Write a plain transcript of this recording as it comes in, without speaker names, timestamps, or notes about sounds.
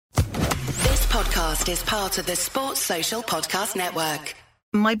podcast is part of the Sports Social Podcast Network.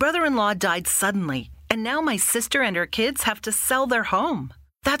 My brother-in-law died suddenly, and now my sister and her kids have to sell their home.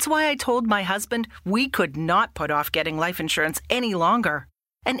 That's why I told my husband we could not put off getting life insurance any longer.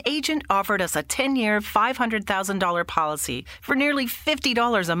 An agent offered us a 10-year, $500,000 policy for nearly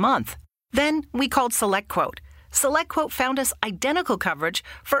 $50 a month. Then we called SelectQuote. SelectQuote found us identical coverage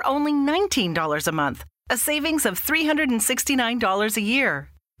for only $19 a month, a savings of $369 a year.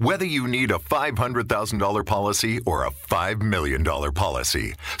 Whether you need a $500,000 policy or a $5 million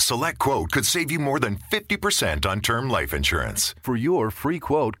policy, SelectQuote could save you more than 50% on term life insurance. For your free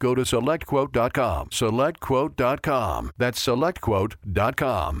quote, go to SelectQuote.com. SelectQuote.com. That's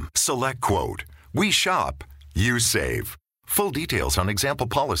SelectQuote.com. SelectQuote. We shop. You save. Full details on example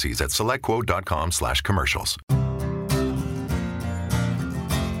policies at SelectQuote.com/commercials.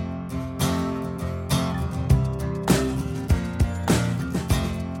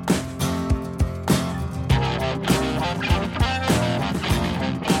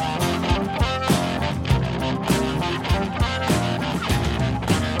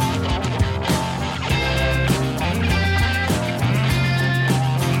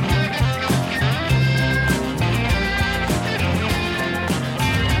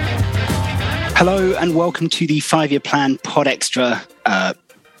 Hello and welcome to the 5-Year Plan Pod Extra.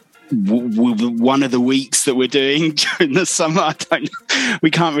 One of the weeks that we're doing during the summer. We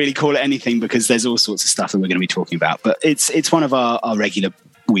can't really call it anything because there's all sorts of stuff that we're going to be talking about. But it's one of our regular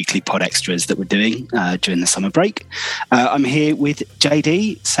weekly Pod Extras that we're doing during the summer break. I'm here with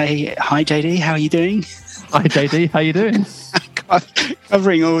JD. Say hi, JD. How are you doing? Hi, JD. How are you doing?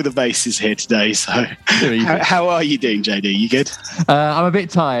 Covering all the bases here today. So how are you doing, JD? You good? I'm a bit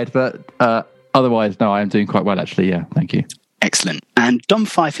tired, but otherwise, no, I am doing quite well, actually. Yeah, thank you. Excellent. And Dom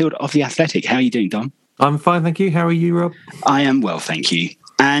Fifield of The Athletic. How are you doing, Dom? I'm fine, thank you. How are you, Rob? I am well, thank you.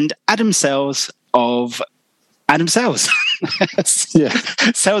 And Adam Sells of Adam Sells. Yeah.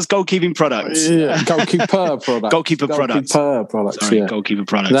 Sells goalkeeping products. Yeah, goalkeeper products. Goalkeeper products. Sorry, yeah. Goalkeeper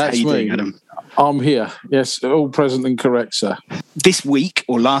products. That's How you me. doing, Adam? I'm here. Yes, all present and correct, sir. This week,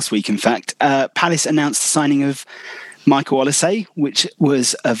 or last week, in fact, Palace announced the signing of Michael Olise, which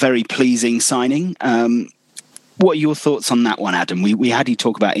was a very pleasing signing. What are your thoughts on that one, Adam? We had you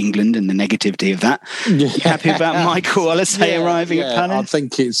talk about England and the negativity of that. Yeah. You happy about Michael Olise arriving at Palace? I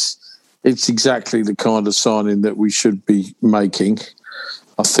think it's exactly the kind of signing that we should be making.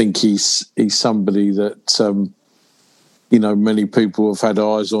 I think he's somebody that many people have had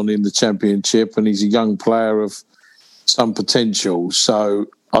eyes on in the Championship, and he's a young player of some potential. So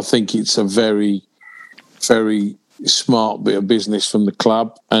I think it's a very, very smart bit of business from the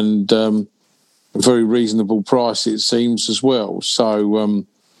club, and a very reasonable price, it seems, as well. So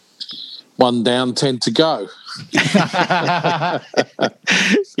 1 down, 10 to go. Yeah,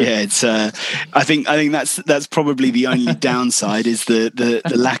 it's. I think that's probably the only downside is the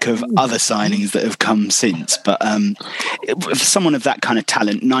lack of other signings that have come since. But for someone of that kind of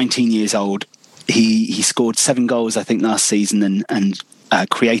talent, 19 years old, he scored 7 goals, I think, last season, and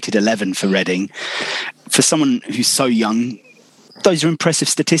created 11 for Reading. For someone who's so young, those are impressive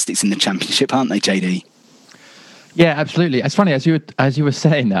statistics in the Championship, aren't they, JD? Yeah, absolutely. It's funny, as you were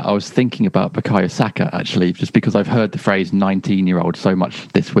saying that, I was thinking about Bukayo Saka, actually, just because I've heard the phrase 19-year-old so much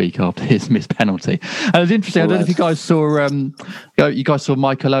this week after his missed penalty. And it was interesting. I don't know if you guys saw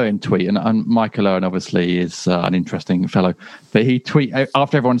Michael Owen tweet, and Michael Owen obviously is an interesting fellow, but he tweeted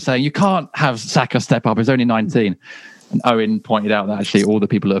after everyone saying, you can't have Saka step up, he's only 19. And Owen pointed out that actually all the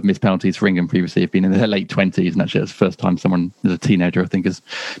people that have missed penalties for England previously have been in their late 20s, and actually it's the first time someone as a teenager, I think, has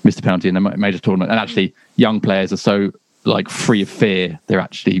missed a penalty in a major tournament. And actually young players are so free of fear, they're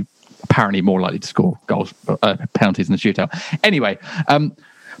actually apparently more likely to score goals, penalties in the shootout. Anyway,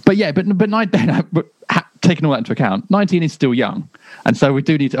 but taking all that into account, 19 is still young, and so we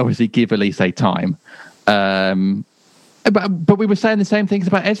do need to obviously give Olise time. But we were saying the same things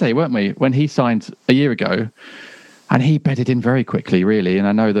about Eze, weren't we, when he signed a year ago? And he bedded in very quickly, really. And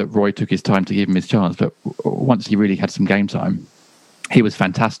I know that Roy took his time to give him his chance, but once he really had some game time, he was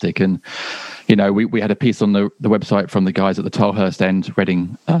fantastic. And, we had a piece on the website from the guys at the Tolhurst End,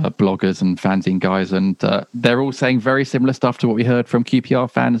 Reading bloggers and fanzine guys, and they're all saying very similar stuff to what we heard from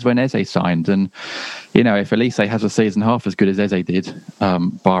QPR fans when Eze signed. And, if Olise has a season half as good as Eze did,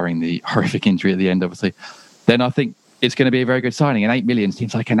 barring the horrific injury at the end, obviously, then I think it's going to be a very good signing, and 8 million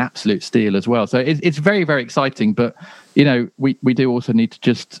seems like an absolute steal as well. So it's very, very exciting. But we do also need to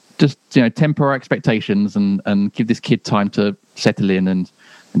just temper our expectations and give this kid time to settle in and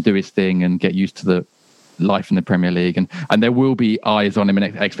do his thing and get used to the life in the Premier League. And there will be eyes on him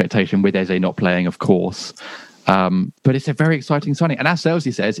and expectation with Eze not playing, of course. But it's a very exciting signing. And as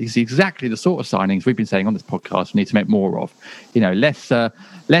Selzy says, it's exactly the sort of signings we've been saying on this podcast we need to make more of. Less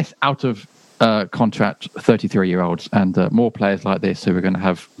out of contract 33-year-olds and more players like this who are going to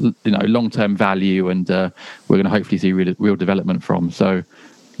have long-term value and we're going to hopefully see real development from. So,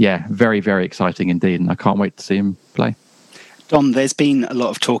 yeah, very, very exciting indeed. And I can't wait to see him play. Dom, there's been a lot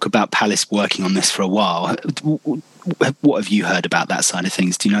of talk about Palace working on this for a while. What have you heard about that side of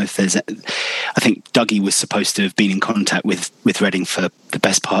things? Do you know if there's... I think Dougie was supposed to have been in contact with Reading for the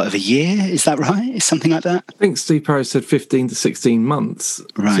best part of a year. Is that right? Is something like that? I think Steve Parrish said 15 to 16 months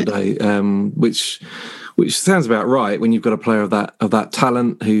today, which sounds about right when you've got a player of that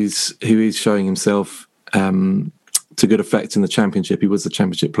talent who is showing himself to good effect in the Championship. He was the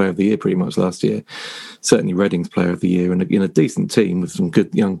Championship Player of the Year pretty much last year. Certainly Reading's Player of the Year, and in a decent team with some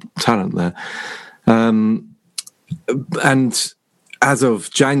good young talent there. And as of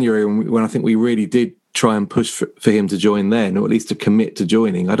January, when I think we really did try and push for him to join then, or at least to commit to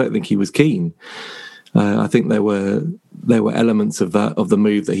joining, I don't think he was keen. I think there were elements of the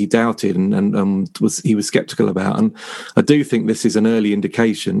move that he doubted and was sceptical about. And I do think this is an early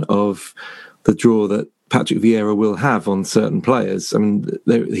indication of the draw that Patrick Vieira will have on certain players. I mean,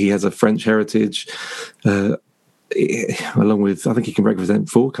 he has a French heritage, along with, I think he can represent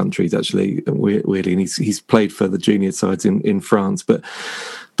 4 countries actually, weirdly, and he's played for the junior sides in France, but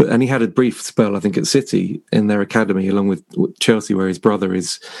he had a brief spell, I think, at City in their academy, along with Chelsea, where his brother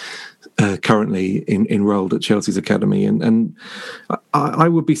is currently enrolled at Chelsea's academy, and I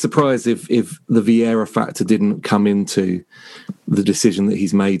would be surprised if the Vieira factor didn't come into the decision that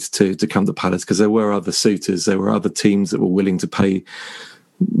he's made to come to Palace, because there were other suitors, there were other teams that were willing to pay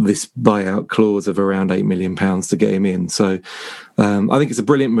this buyout clause of around £8 million to get him in. So I think it's a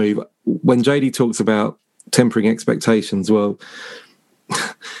brilliant move. When JD talks about tempering expectations, well,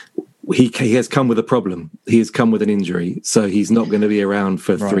 he has come with a problem. He has come with an injury, so he's not going to be around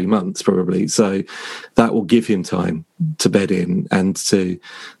for 3 months probably. So that will give him time to bed in and to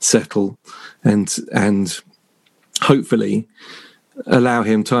settle and hopefully allow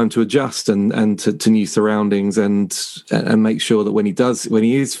him time to adjust and to new surroundings and make sure that when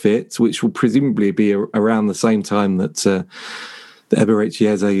he is fit, which will presumably be around the same time that Eberechi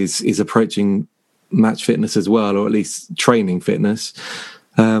Eze is approaching match fitness as well, or at least training fitness,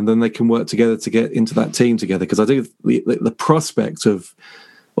 then they can work together to get into that team together. Because I do the prospect of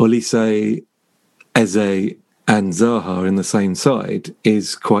Olise, Eze and Zaha in the same side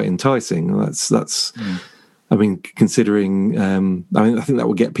is quite enticing. That's I mean, considering, I think that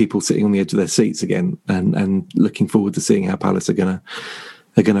will get people sitting on the edge of their seats again, and looking forward to seeing how Palace are going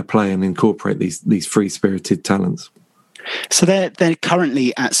to play and incorporate these free-spirited talents. So they're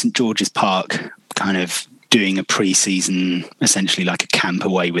currently at St George's Park, kind of doing a pre-season, essentially like a camp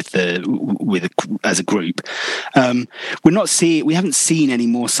away as a group. We haven't seen any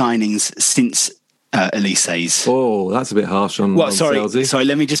more signings since Olise's. Oh, that's a bit harsh on. Well, sorry.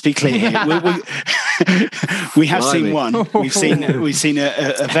 Let me just be clear. We have seen one. We've seen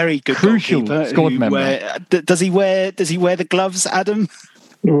a very good crucial goalkeeper. squad member. Does he wear the gloves, Adam?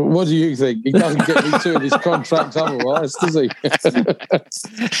 What do you think? He doesn't get me to his contract otherwise, does he?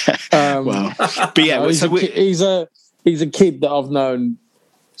 But yeah, he's a kid that I've known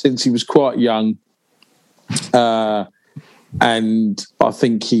since he was quite young. And I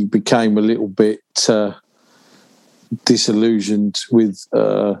think he became a little bit disillusioned with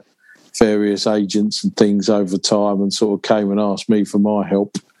various agents and things over time, and sort of came and asked me for my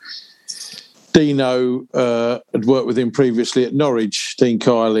help. Dino had worked with him previously at Norwich, Dean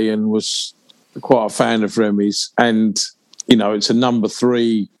Kiley, and was quite a fan of Remy's. And, it's a number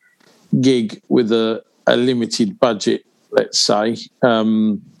 3 gig with a limited budget, let's say.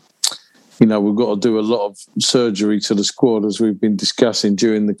 We've got to do a lot of surgery to the squad, as we've been discussing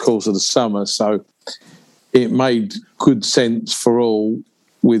during the course of the summer. So it made good sense for all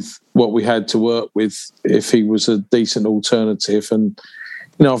with what we had to work with if he was a decent alternative. And,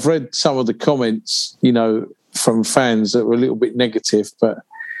 I've read some of the comments, from fans that were a little bit negative, but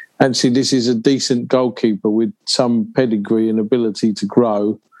actually this is a decent goalkeeper with some pedigree and ability to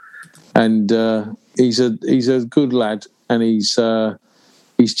grow. And he's a good lad, and he's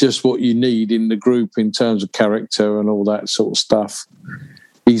just what you need in the group in terms of character and all that sort of stuff.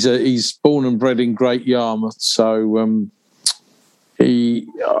 He's born and bred in Great Yarmouth, so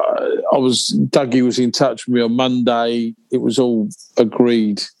Dougie was in touch with me on Monday. It was all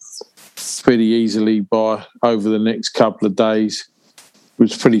agreed pretty easily by over the next couple of days. It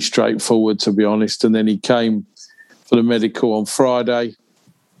was pretty straightforward, to be honest. And then he came for the medical on Friday.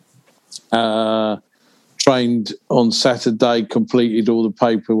 trained on Saturday, completed all the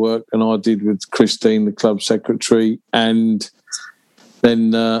paperwork, and I did with Christine, the club secretary, and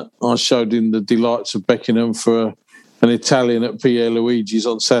then I showed him the delights of Beckenham for an Italian at Pierre Luigi's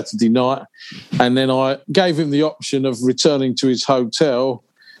on Saturday night, and then I gave him the option of returning to his hotel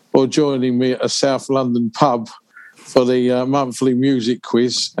or joining me at a South London pub for the monthly music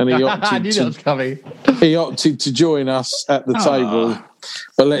quiz, and he opted I knew that was coming. He opted to join us at the table,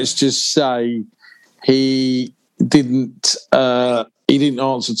 but let's just say he didn't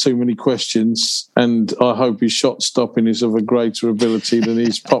answer too many questions, and I hope his shot stopping is of a greater ability than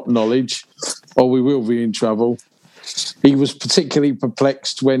his pop knowledge, or we will be in trouble. He was particularly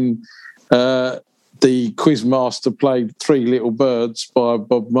perplexed when the quizmaster played Three Little Birds by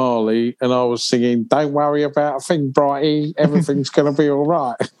Bob Marley, and I was singing, "Don't worry about a thing, Brighty, everything's going to be all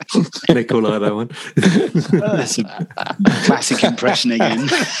right." Nick will like that one. That's a classic impression again.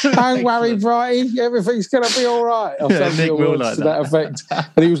 "Don't worry, Brighty, everything's going to be all right." I said Nick will like to that effect.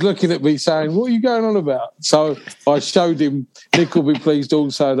 And he was looking at me saying, "What are you going on about?" So I showed him, Nick will be pleased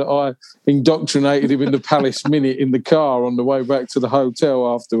also, that I indoctrinated him in the Palace Minute in the car on the way back to the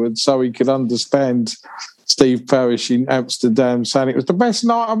hotel afterwards, so he could understand Steve Parish in Amsterdam saying it was the best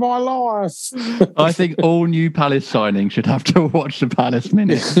night of my life. I think all new Palace signings should have to watch the Palace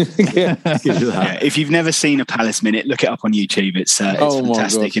Minute. Yeah. If you've never seen a Palace Minute, look it up on YouTube. It's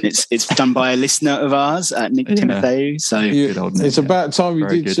fantastic, and it's done by a listener of ours, Nick Timotheu. So it's about time you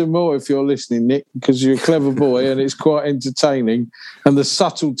did some more if you're listening, Nick, because you're a clever boy and it's quite entertaining, and the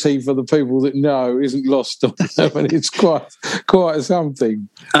subtlety for the people that know isn't lost on them, and it's quite something.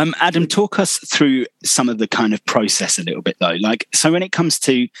 Adam, talk us through some of the kind of process a little bit though. Like, so when it comes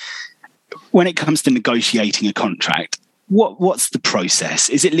to negotiating a contract, what's the process?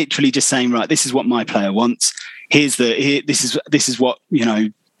 Is it literally just saying, right, this is what my player wants, this is what, you know,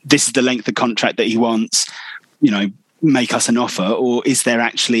 this is the length of contract that he wants, you know, make us an offer? Or is there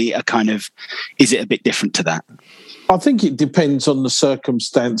actually is it a bit different to that? I think it depends on the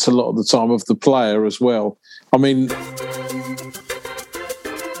circumstance a lot of the time of the player as well. I mean,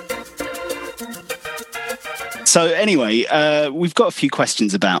 so anyway, we've got a few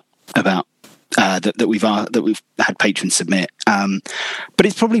questions about that we've had patrons submit, but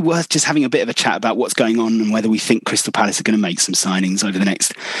it's probably worth just having a bit of a chat about what's going on and whether we think Crystal Palace are going to make some signings over the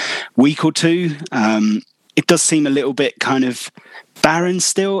next week or two. It does seem a little bit kind of barren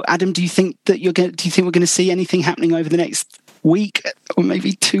still. Adam, do you think we're going to see anything happening over the next week or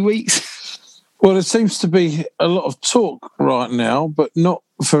maybe 2 weeks? Well, there seems to be a lot of talk right now, but not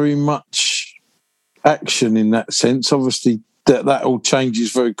very much action in that sense. Obviously, that all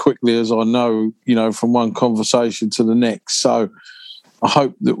changes very quickly, as I know, you know, from one conversation to the next. So I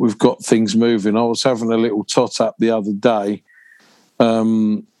hope that we've got things moving. I was having a little tot up the other day. At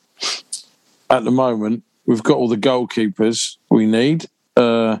the moment, we've got all the goalkeepers we need.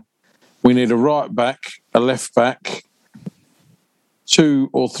 We need a right back, a left back, 2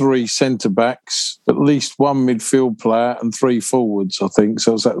 or 3 centre backs, at least 1 midfield player and 3 forwards, I think.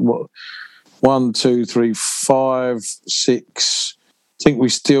 So is that what? 1, 2, 3, 5, 6. I think we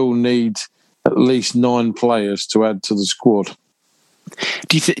still need at least 9 players to add to the squad.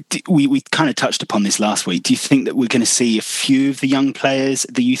 Do you we kind of touched upon this last week? Do you think that we're going to see a few of the young players,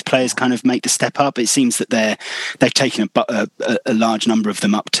 the youth players, kind of make the step up? It seems that they've taken a large number of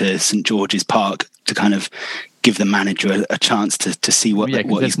them up to St George's Park to kind of give the manager a chance to see what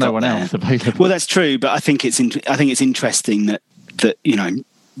he's got no one else available. Well, that's true, but I think it's interesting that you know.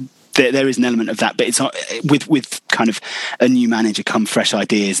 There is an element of that, but it's with kind of a new manager come fresh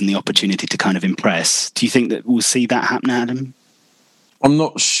ideas and the opportunity to kind of impress. Do you think that we'll see that happen, Adam? I'm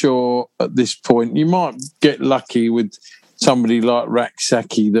not sure at this point. You might get lucky with somebody like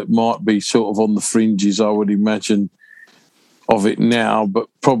Raksaki that might be sort of on the fringes, I would imagine, of it now, but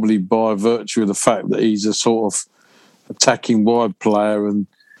probably by virtue of the fact that he's a sort of attacking wide player and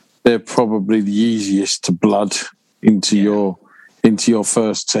they're probably the easiest to blood into your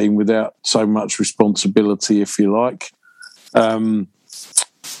first team without so much responsibility, if you like. But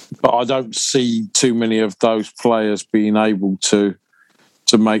I don't see too many of those players being able to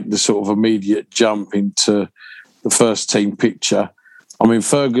make the sort of immediate jump into the first team picture. I mean,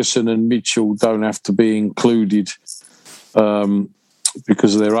 Ferguson and Mitchell don't have to be included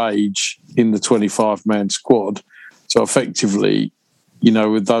because of their age in the 25-man squad. So effectively, you know,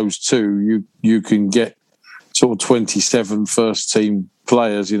 with those two, you can get sort of 27 first team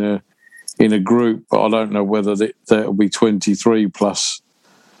players in a group, but I don't know whether there'll be 23 plus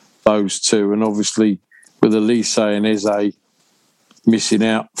those two. And obviously with Olise and Eze missing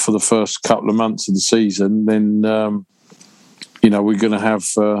out for the first couple of months of the season, then you know, we're going to have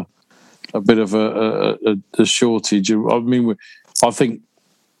a bit of a shortage. I mean,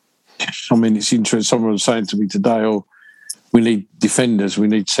 it's interesting. Someone was saying to me today, "Oh, we need defenders, we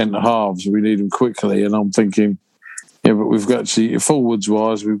need centre halves, we need them quickly." And I'm thinking, yeah, but we've got forwards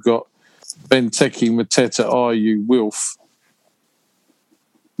wise, we've got Benteke, Mateta, Ayew, Wilf.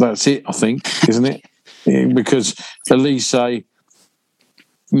 That's it, I think, isn't it? Yeah, because Olise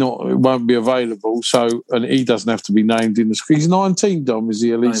won't be available, and he doesn't have to be named in the screen. He's 19, Dom, is he,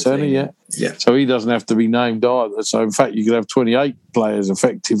 Olise? 19, yeah. So he doesn't have to be named either. So in fact, you could have 28 players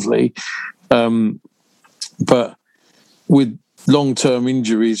effectively. But with long-term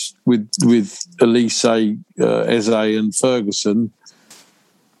injuries, with Olise, Eze, and Ferguson,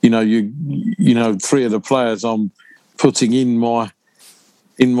 three of the players I'm putting in my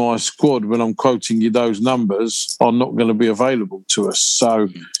squad when I'm quoting you those numbers are not going to be available to us. So,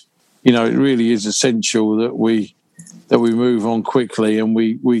 it really is essential that we move on quickly and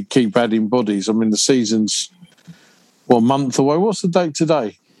we keep adding bodies. I mean, the season's a month away. What's the date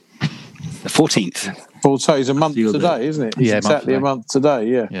today? The 14th. It's a month today, isn't it? Yeah, exactly a month today.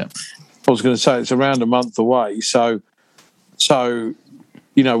 Yeah. I was going to say it's around a month away. So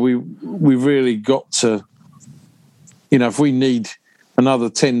we've really got to, if we need another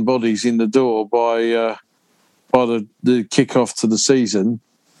 10 bodies in the door by the kick-off to the season,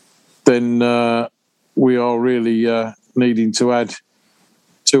 then we are really needing to add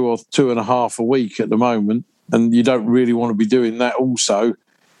 2 or 2.5 a week at the moment. And you don't really want to be doing that also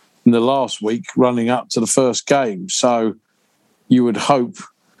in the last week running up to the first game. So you would hope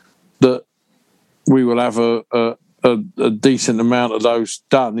that we will have a decent amount of those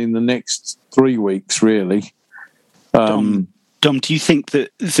done in the next 3 weeks, really. Dom, do you think that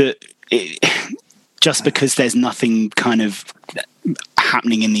just because there's nothing kind of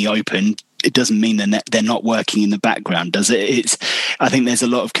happening in the open, it doesn't mean that they're not working in the background, does it? I think there's a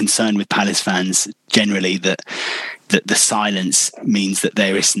lot of concern with Palace fans generally that the silence means that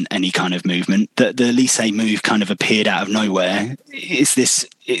there isn't any kind of movement. That the Olise move kind of appeared out of nowhere. This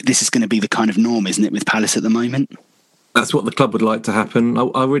is going to be the kind of norm, isn't it, with Palace at the moment? That's what the club would like to happen.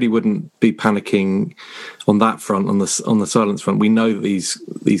 I really wouldn't be panicking on that front, on the silence front. We know that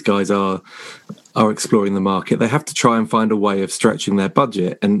these guys are exploring the market. They have to try and find a way of stretching their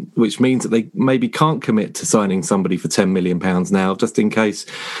budget, and which means that they maybe can't commit to signing somebody for £10 million now, just in case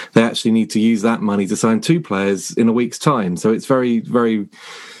they actually need to use that money to sign 2 players in a week's time. So it's very, very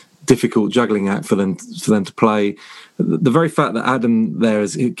difficult juggling act for them to play. The very fact that Adam there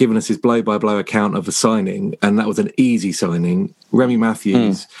has given us his blow-by-blow account of a signing, and that was an easy signing. Remy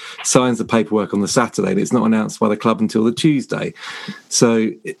Matthews signs the paperwork on the Saturday, and it's not announced by the club until the Tuesday. So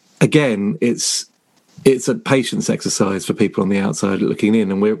again, it's a patience exercise for people on the outside looking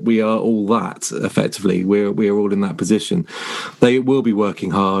in, and we are all that effectively. We are all in that position. They will be working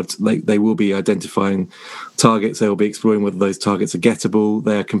hard. They will be identifying targets. They will be exploring whether those targets are gettable.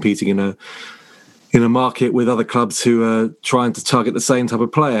 They are competing in a market with other clubs who are trying to target the same type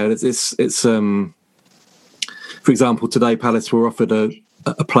of player. It's for example, today Palace were offered a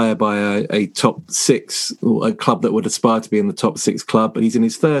player by a top 6, or a club that would aspire to be in the top 6 club, but he's in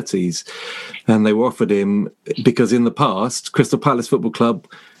his 30s, and they were offered him because in the past Crystal Palace Football Club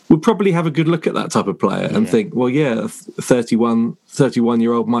would probably have a good look at that type of player and think, well, yeah, a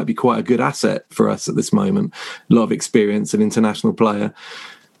 31-year-old might be quite a good asset for us at this moment. A lot of experience, an international player,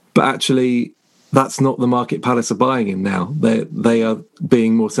 but actually that's not the market Palace are buying in now. They are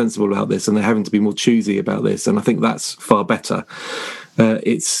being more sensible about this, and they're having to be more choosy about this, and I think that's far better.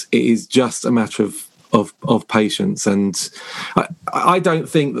 It is just a matter of patience, and I don't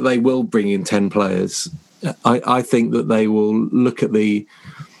think that they will bring in 10 players. I think that they will look at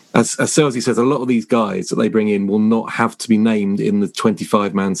as Selzy says, a lot of these guys that they bring in will not have to be named in the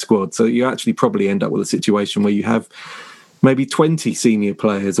 25-man squad. So you actually probably end up with a situation where you have maybe 20 senior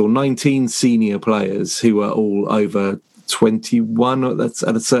players or 19 senior players who are all over 21. That's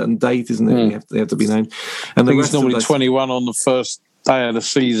at a certain date, isn't it? They have to be named. And I think it's normally 21 on the first day of the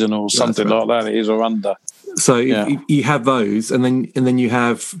season or something like that. It is, or under. So you have those, and then you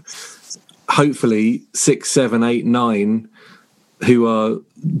have hopefully 6, 7, 8, 9 who are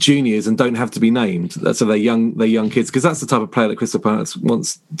juniors and don't have to be named. So they're young kids, because that's the type of player that Crystal Palace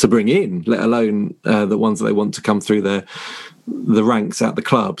wants to bring in, let alone the ones that they want to come through the ranks at the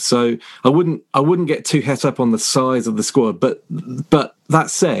club. So I wouldn't get too het up on the size of the squad, but that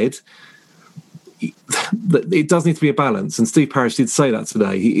said, it does need to be a balance, and Steve Parish did say that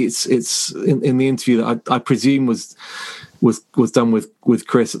today. It's in the interview that I presume was done with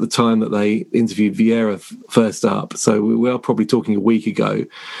Chris at the time that they interviewed Vieira first up. So we are probably talking a week ago.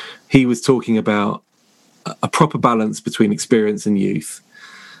 He was talking about a proper balance between experience and youth.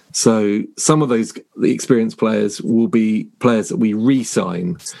 So some of the experienced players will be players that we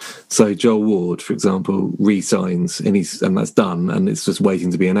re-sign. So Joel Ward, for example, re-signs, and that's done, and it's just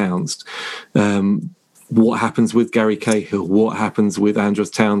waiting to be announced. What happens with Gary Cahill? What happens with Andros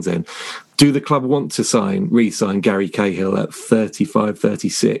Townsend? Do the club want to re-sign Gary Cahill at 35,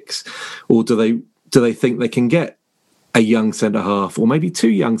 36? Or do they think they can get a young centre-half, or maybe two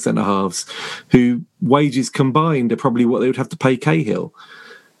young centre-halves who wages combined are probably what they would have to pay Cahill?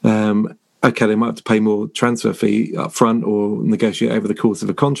 Okay, they might have to pay more transfer fee up front or negotiate over the course of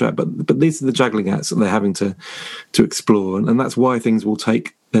a contract, but these are the juggling acts that they're having to explore, and that's why things will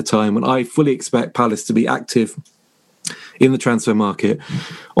take their time. And I fully expect Palace to be active in the transfer market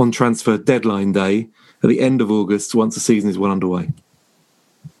on transfer deadline day at the end of August, once the season is well underway.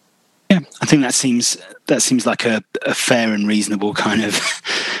 Yeah, I think that seems like a fair and reasonable kind of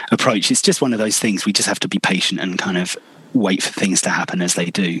approach. It's just one of those things. We just have to be patient and kind of wait for things to happen as they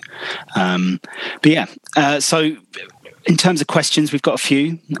do. So in terms of questions, we've got a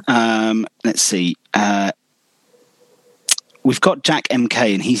few. Let's see. We've got Jack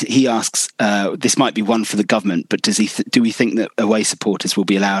MK, and he asks, this might be one for the government, but do we think that away supporters will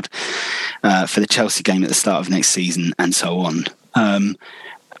be allowed for the Chelsea game at the start of next season, and so on?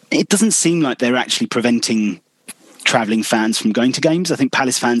 It doesn't seem like they're actually preventing travelling fans from going to games. I think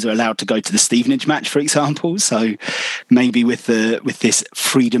Palace fans are allowed to go to the Stevenage match, for example. So maybe with this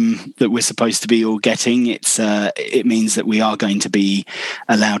freedom that we're supposed to be all getting, it means that we are going to be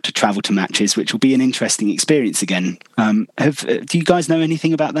allowed to travel to matches, which will be an interesting experience again. Do you guys know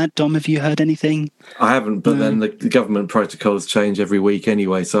anything about that? Dom, have you heard anything? I haven't, but then the government protocols change every week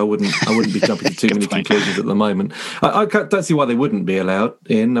anyway, so I wouldn't be jumping to too many conclusions at the moment. I don't see why they wouldn't be allowed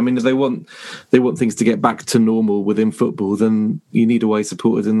in. I mean, if they want things to get back to normal within football, then you need away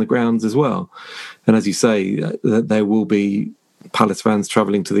supporters in the grounds as well. And as you say, there will be Palace fans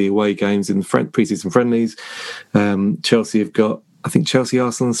travelling to the away games in pre-season friendlies. Chelsea have got, I think Chelsea,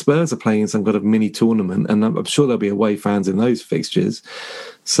 Arsenal and Spurs are playing in some kind of mini tournament, and I'm sure there'll be away fans in those fixtures.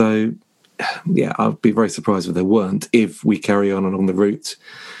 So yeah, I'd be very surprised if there weren't, if we carry on along the route,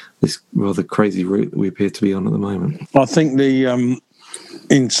 this rather crazy route that we appear to be on at the moment. I think the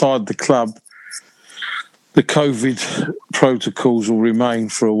inside the club, the COVID protocols will remain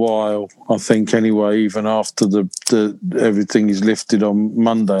for a while, I think, anyway, even after the everything is lifted on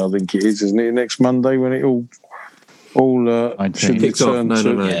Monday, I think it is, isn't it? Next Monday when it all should return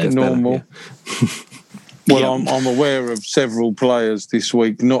to normal. Better, yeah. Well, I'm aware of several players this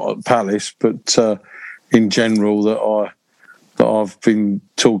week, not at Palace, but in general, that I've been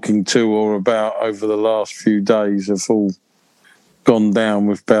talking to or about over the last few days have all gone down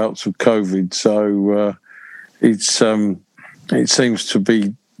with bouts of COVID. So it seems to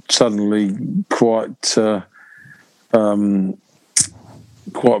be suddenly quite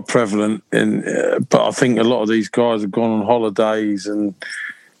prevalent. But I think a lot of these guys have gone on holidays and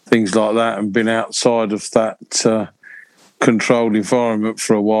things like that and been outside of that controlled environment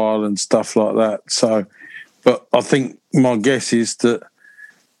for a while and stuff like that. So, but I think my guess is that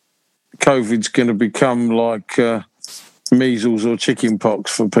COVID's going to become like measles or chicken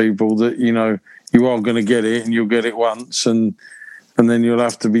pox for people, that, you know, you are going to get it and you'll get it once and then you'll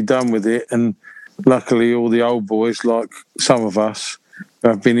have to be done with it. And luckily all the old boys, like some of us,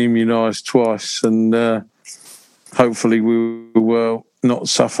 have been immunised twice, and hopefully we will not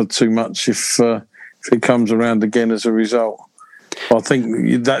suffer too much if it comes around again as a result. I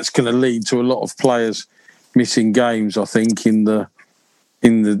think that's going to lead to a lot of players missing games, I think, in the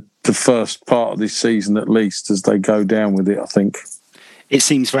first part of this season at least, as they go down with it, I think. It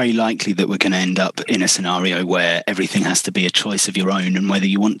seems very likely that we're going to end up in a scenario where everything has to be a choice of your own, and whether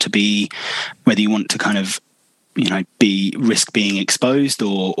you want to kind of, you know, risk being exposed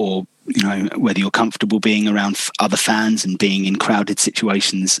or you know, whether you're comfortable being around other fans and being in crowded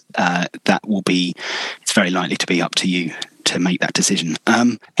situations, it's very likely to be up to you to make that decision.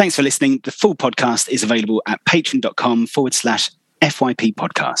 Thanks for listening. The full podcast is available at patreon.com/FYP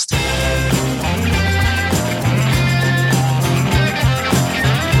Podcast.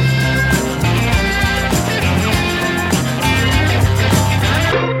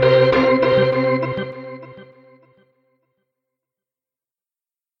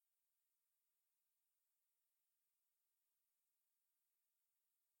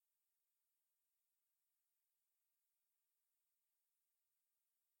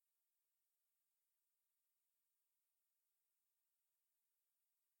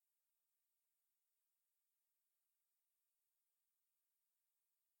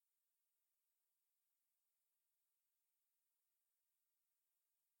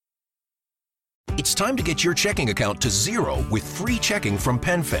 It's time to get your checking account to zero with free checking from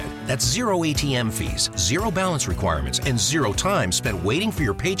PenFed. That's zero ATM fees, zero balance requirements, and zero time spent waiting for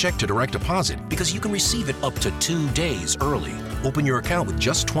your paycheck to direct deposit because you can receive it up to 2 days early. Open your account with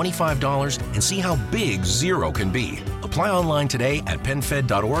just $25 and see how big zero can be. Apply online today at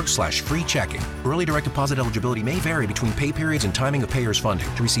PenFed.org/free checking. Early direct deposit eligibility may vary between pay periods and timing of payers'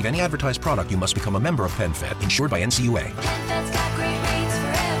 funding. To receive any advertised product, you must become a member of PenFed, insured by NCUA.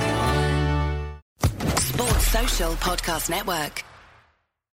 Sports Social Podcast Network.